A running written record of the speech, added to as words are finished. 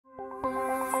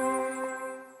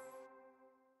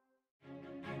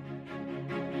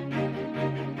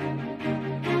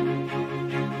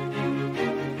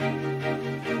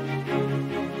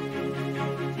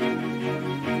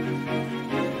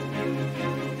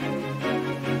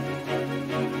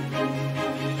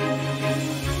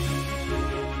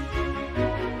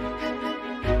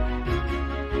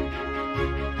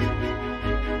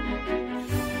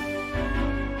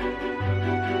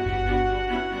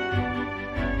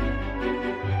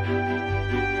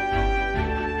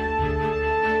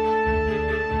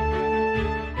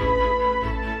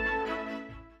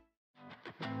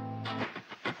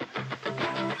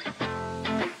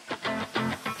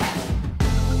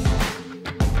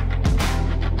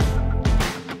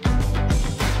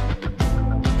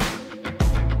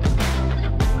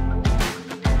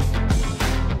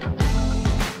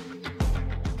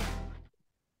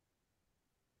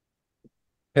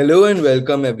Hello and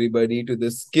welcome everybody to the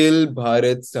Skill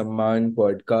Bharat Samman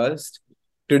podcast.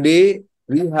 Today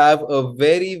we have a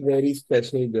very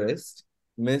special guest,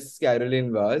 Miss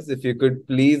Caroline Vaz. If you could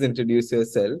please introduce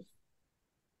yourself.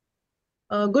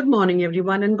 Good morning,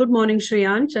 everyone, and good morning,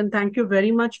 Shreyaan, and thank you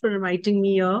very much for inviting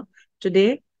me here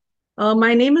today.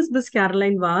 My name is Miss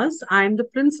Caroline Vaz. I'm the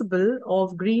principal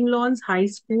of Greenlawns High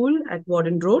School at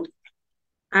Warden Road,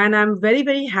 and I'm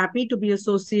very happy to be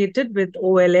associated with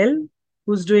OLL,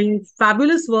 who's doing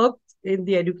fabulous work in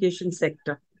the education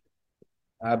sector.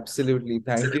 Absolutely.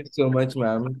 Thank you so much,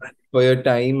 ma'am, for your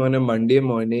time on a Monday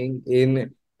morning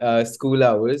in school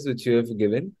hours, which you have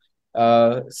given.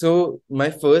 So,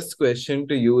 my first question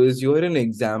to you is you are an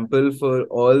example for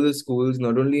all the schools,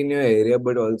 not only in your area,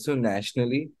 but also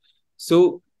nationally.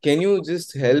 So, can you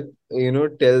just help,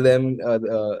 tell them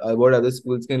what other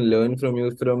schools can learn from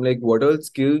you, from like what all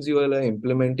skills you all are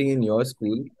implementing in your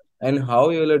school and how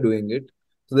you all are doing it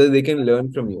so that they can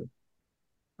learn from you?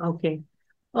 Okay.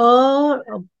 Uh,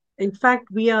 uh, in fact,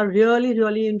 we are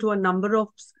really into a number of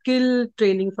skill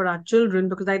training for our children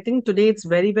because I think today it's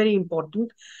very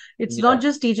important. It's not Yeah.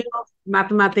 just teaching of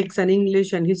mathematics and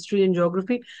English and history and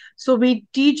geography. So we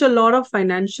teach a lot of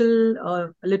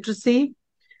financial literacy.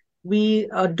 We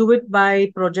do it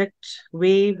by project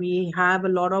way. We have a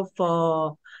lot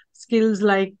of skills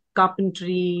like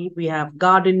carpentry. We have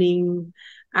gardening.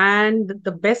 And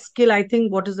the best skill, I think,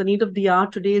 what is the need of the hour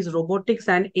today is robotics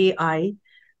and AI,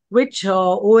 which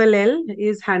OLL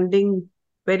is handling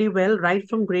very well, right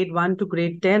from grade 1 to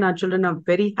grade 10. Our children are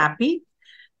very happy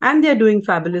and they're doing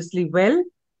fabulously well.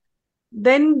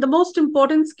 Then the most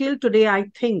important skill today, I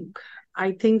think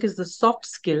is the soft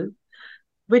skill,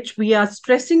 which we are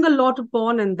stressing a lot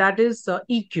upon, and that is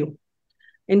EQ.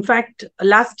 In fact,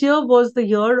 last year was the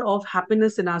year of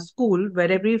happiness in our school, where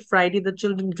every Friday the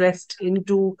children dressed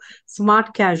into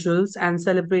smart casuals and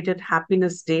celebrated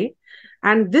Happiness Day.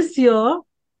 And this year,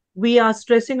 we are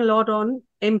stressing a lot on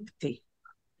empathy,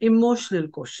 emotional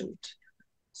quotient.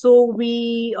 So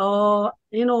we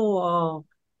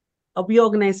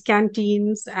organize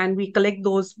canteens and we collect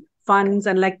those funds.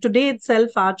 And like today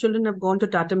itself, our children have gone to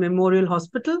Tata Memorial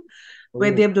Hospital where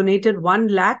they Oh, have donated 1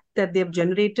 lakh that they have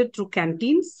generated through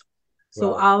canteens.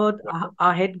 So wow.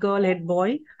 our head girl, head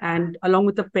boy, and along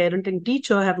with the parent and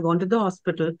teacher have gone to the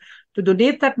hospital to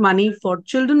donate that money for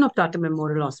children of Tata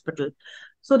Memorial Hospital.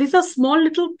 So these are small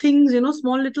little things,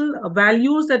 small little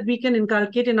values that we can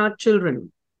inculcate in our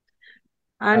children.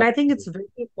 And I think it's very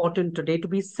important today to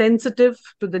be sensitive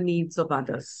to the needs of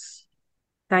others.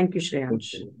 Thank you,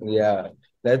 Shreyansh. Yeah,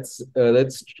 that's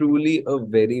truly a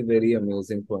very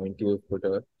amazing point you have put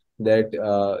out. That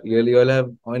you all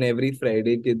have on every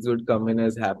Friday, kids would come in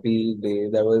as happy day.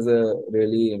 That was a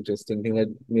really interesting thing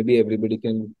that maybe everybody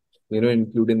can,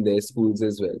 include in their schools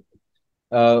as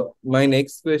well. My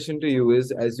next question to you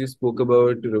is, as you spoke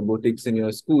about robotics in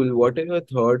your school, what are your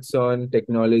thoughts on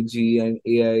technology and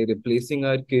AI replacing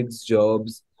our kids'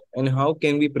 jobs, and how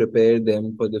can we prepare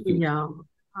them for the future? Yeah.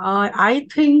 I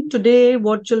think today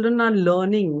what children are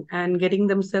learning and getting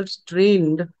themselves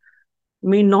trained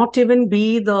may not even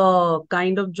be the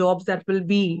kind of jobs that will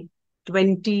be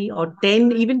 20 or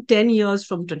 10, even 10 years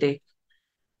from today.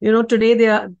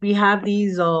 Today we have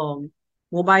these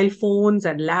mobile phones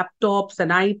and laptops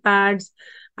and iPads,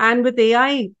 and with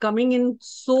AI coming in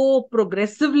so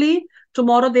progressively,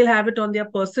 tomorrow they'll have it on their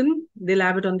person, they'll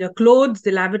have it on their clothes,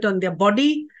 they'll have it on their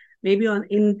body, maybe on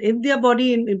in their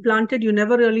body implanted. You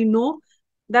never really know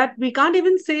that. We can't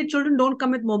even say children don't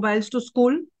come with mobiles to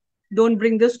school, don't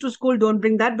bring this to school, don't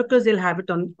bring that, because they'll have it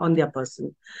on their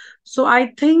person. So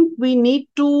I think we need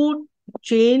to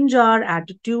change our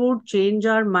attitude, change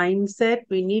our mindset.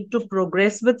 We need to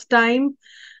progress with time,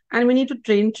 and we need to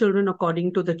train children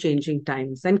according to the changing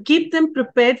times and keep them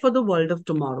prepared for the world of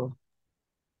tomorrow.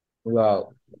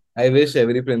 Wow. I wish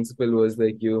every principal was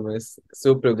like you, Miss.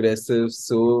 So progressive,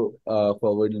 so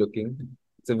forward looking.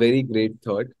 It's a very great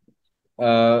thought.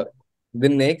 Uh, the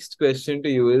next question to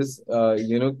you is,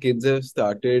 kids have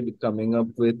started coming up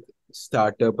with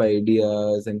startup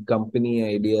ideas and company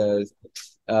ideas.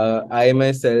 I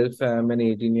myself am an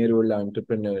 18-year-old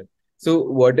entrepreneur. So,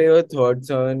 what are your thoughts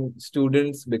on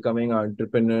students becoming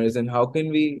entrepreneurs, and how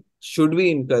should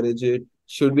we encourage it?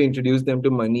 Should we introduce them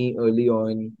to money early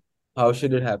on? How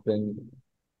should it happen?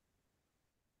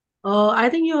 I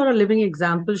think you're a living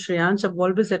example, Shreyansh. I've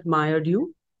always admired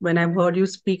you when I've heard you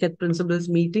speak at principals'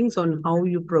 meetings on how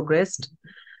you progressed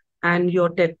and your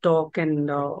TED talk.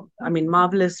 And I mean,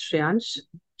 marvelous, Shreyansh.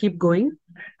 Keep going.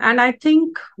 And I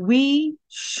think we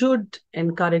should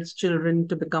encourage children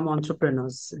to become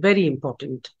entrepreneurs. Very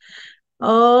important.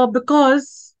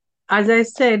 Because, as I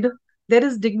said, there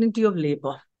is dignity of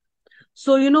labor.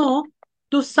 So,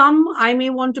 to some, I may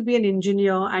want to be an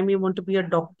engineer, I may want to be a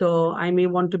doctor, I may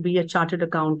want to be a chartered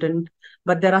accountant.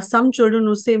 But there are some children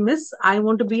who say, Miss, I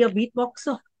want to be a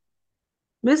beatboxer.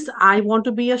 Miss, I want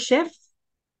to be a chef.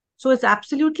 So it's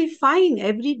absolutely fine.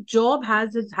 Every job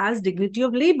has dignity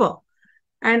of labor.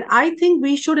 And I think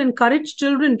we should encourage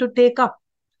children to take up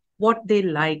what they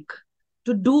like,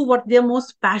 to do what they're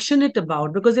most passionate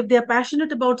about. Because if they're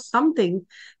passionate about something,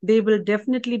 they will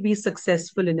definitely be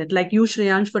successful in it. Like you,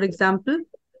 Shreyansh, for example,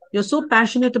 you're so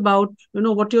passionate about,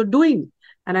 what you're doing.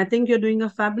 And I think you're doing a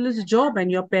fabulous job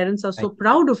and your parents are so Thank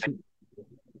proud of you.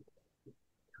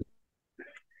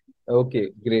 Okay,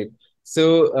 great. So,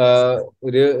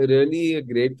 really a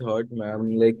great thought,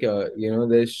 ma'am. Like,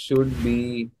 there should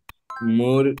be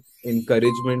more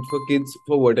encouragement for kids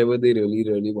for whatever they really,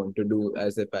 really want to do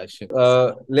as a passion.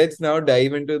 Let's now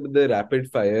dive into the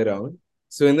rapid fire round.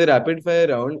 So, in the rapid fire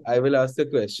round, I will ask the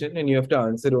question and you have to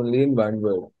answer only in one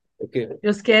word. Okay.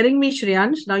 You're scaring me,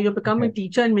 Shreyansh. Now you're becoming a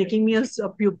teacher and making me a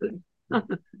pupil.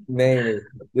 No.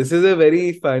 This is a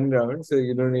very fun round, so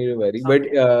you don't need to worry. But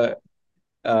Okay.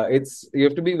 it's you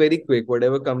have to be very quick.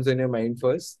 Whatever comes in your mind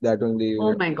first, that only you Oh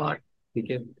have. my God.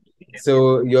 Okay.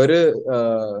 So you're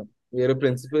a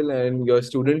principal and your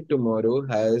student tomorrow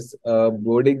has a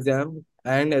board exam,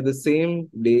 and at the same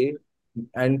day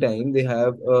and time they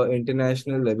have a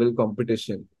international level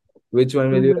competition. Which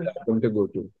one will you Mhm. allow them to go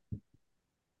to?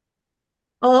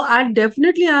 I'd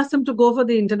definitely ask them to go for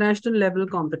the international level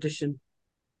competition.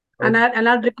 And Okay.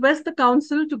 I'll request the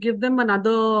council to give them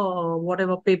another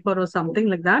whatever paper or something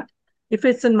like that. If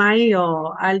it's in my,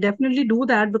 I'll definitely do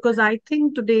that because I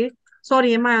think today,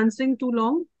 sorry, am I answering too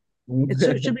long?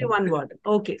 It should be one word.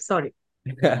 Okay, sorry.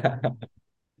 Okay.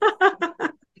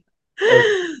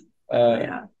 Uh,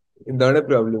 Yeah. Not a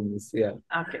problem, miss. Yeah.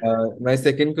 Okay. My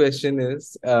second question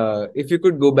is, if you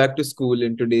could go back to school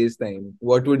in today's time,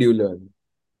 what would you learn?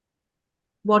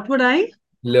 What would I?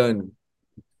 Learn.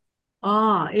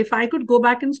 If I could go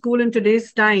back in school in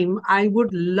today's time, I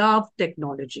would love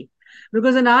technology.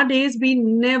 Because in our days, we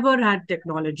never had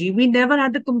technology. We never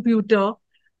had the computer.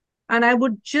 And I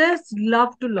would just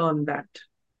love to learn that.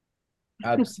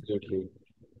 Absolutely.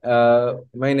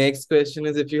 My next question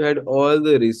is, if you had all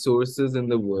the resources in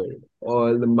the world,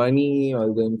 all the money,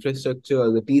 all the infrastructure,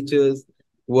 all the teachers,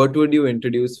 what would you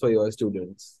introduce for your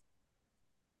students?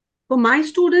 For my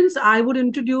students, I would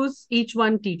introduce each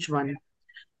one, teach one.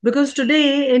 Because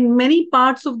today, in many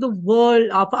parts of the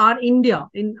world, of our India,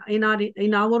 in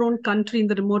our own country, in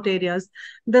the remote areas,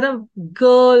 there are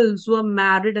girls who are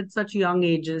married at such young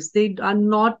ages. They are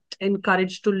not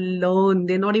encouraged to learn.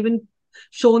 They're not even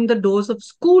shown the doors of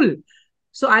school.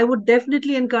 So I would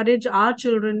definitely encourage our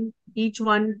children, each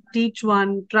one, teach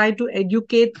one, try to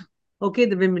educate, okay,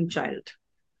 the women child.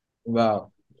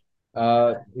 Wow.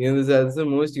 That's the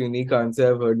most unique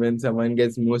answer I've heard when someone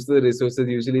gets most of the resources.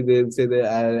 Usually they'll say that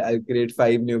I'll create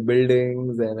 5 new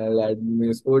buildings and I'll add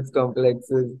new sports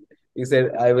complexes. You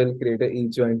said I will create a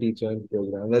each one teach one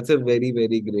program. That's a very,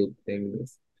 very great thing.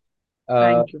 Miss.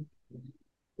 Uh, Thank you.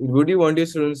 would you want your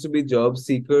students to be job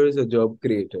seekers or job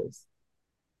creators?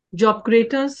 Job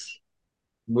creators,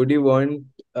 Would you want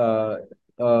uh,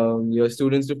 your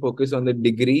students to focus on the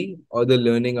degree or the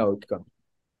learning outcome?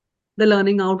 the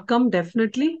learning outcome,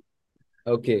 definitely.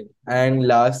 Okay. And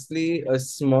lastly, a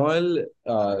small,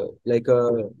 like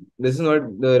a, this is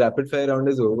not, the rapid fire round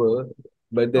is over,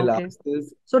 but the Okay. last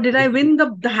is, So did I win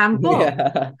the hamper?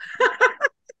 yeah,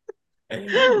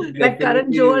 Like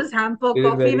Karan definitely Johar's hamper did it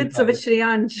coffee very with fast.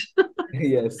 Shreyansh.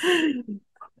 Yes.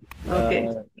 Okay.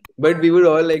 Uh, but we would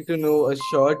all like to know a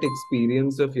short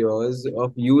experience of yours,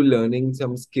 of you learning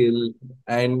some skill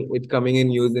and it coming in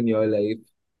use in your life.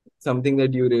 Something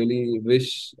that you really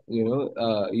wish,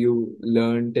 you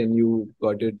learned and you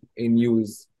got it in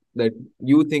use, that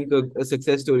you think a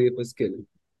success story of a skill.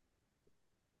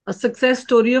 A success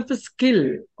story of a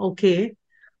skill. Okay.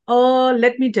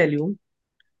 Let me tell you.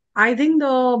 I think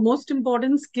the most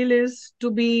important skill is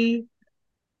to be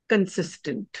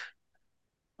consistent.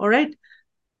 All right.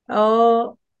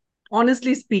 Uh,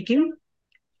 Honestly speaking,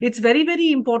 it's very,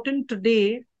 very important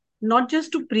today, not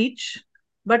just to preach,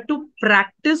 but to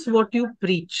practice what you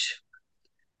preach.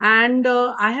 And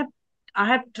I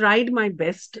have tried my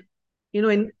best,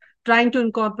 in trying to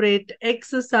incorporate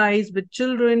exercise with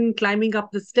children climbing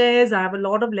up the stairs. I have a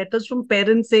lot of letters from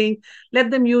parents saying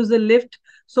let them use the lift.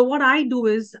 So what I do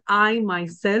is I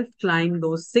myself climb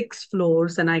those 6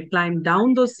 floors and I climb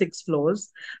down those 6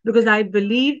 floors because I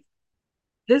believe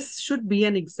this should be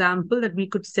an example that we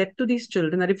could set to these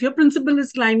children, that if your principal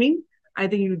is climbing, I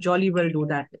think you jolly well do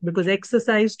that, because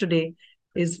exercise today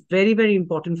is very, very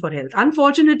important for health.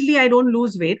 Unfortunately, I don't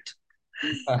lose weight.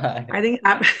 I think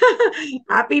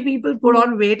happy people put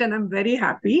on weight, and I'm very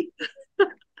happy.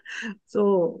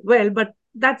 So, well, but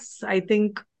that's, I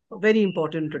think, very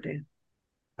important today.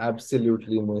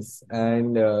 Absolutely, miss.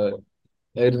 And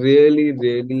really,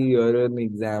 really, you're an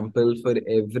example for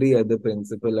every other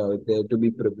principal out there to be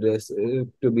progressive,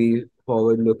 to be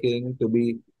forward-looking, to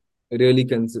be really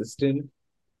consistent.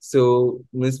 So,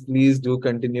 miss, please do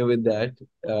continue with that.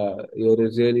 You're a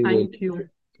really, really Thank you.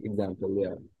 example.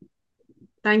 Yeah.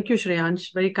 Thank you,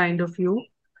 Shreyansh. Very kind of you.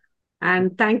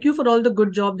 And thank you for all the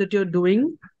good job that you're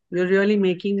doing. You're really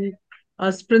making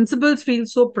us principals feel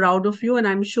so proud of you. And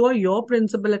I'm sure your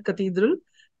principal at Cathedral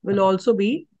will also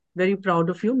be very proud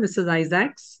of you, Mrs.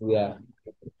 Isaacs. Yeah.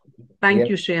 Thank Yeah.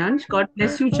 you, Shreyansh. God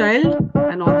bless you, child,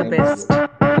 and all the Thank you. best.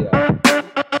 Yeah.